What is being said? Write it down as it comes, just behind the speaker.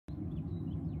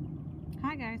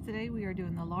Hi guys, today we are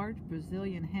doing the large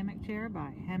Brazilian hammock chair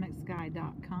by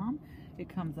hammocksky.com. It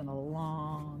comes in a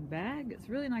long bag. It's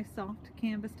really nice soft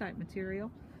canvas type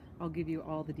material. I'll give you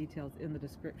all the details in the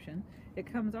description.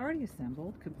 It comes already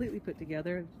assembled, completely put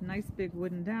together. Nice big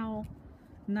wooden dowel,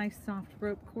 nice soft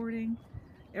rope cording.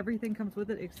 Everything comes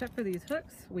with it except for these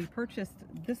hooks. We purchased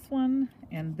this one,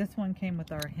 and this one came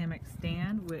with our hammock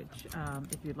stand, which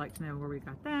if you'd like to know where we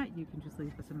got that, you can just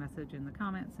leave us a message in the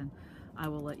comments and I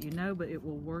will let you know, but it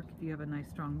will work if you have a nice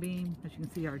strong beam. As you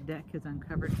can see, our deck is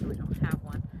uncovered, so we don't have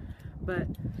one. But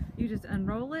you just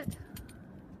unroll it,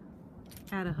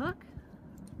 add a hook,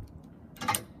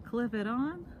 clip it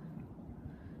on,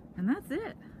 and that's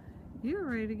it. You're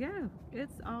ready to go.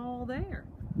 It's all there.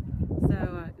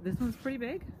 So this one's pretty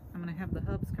big. I'm going to have the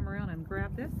hubs come around and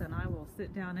grab this, and I will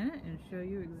sit down in it and show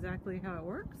you exactly how it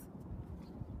works.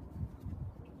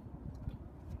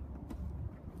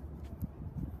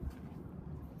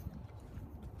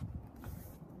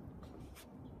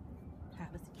 Have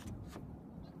a seat.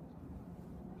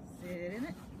 Sit in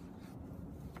it.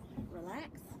 Relax.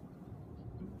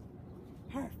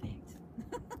 Perfect.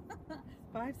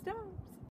 5 stars.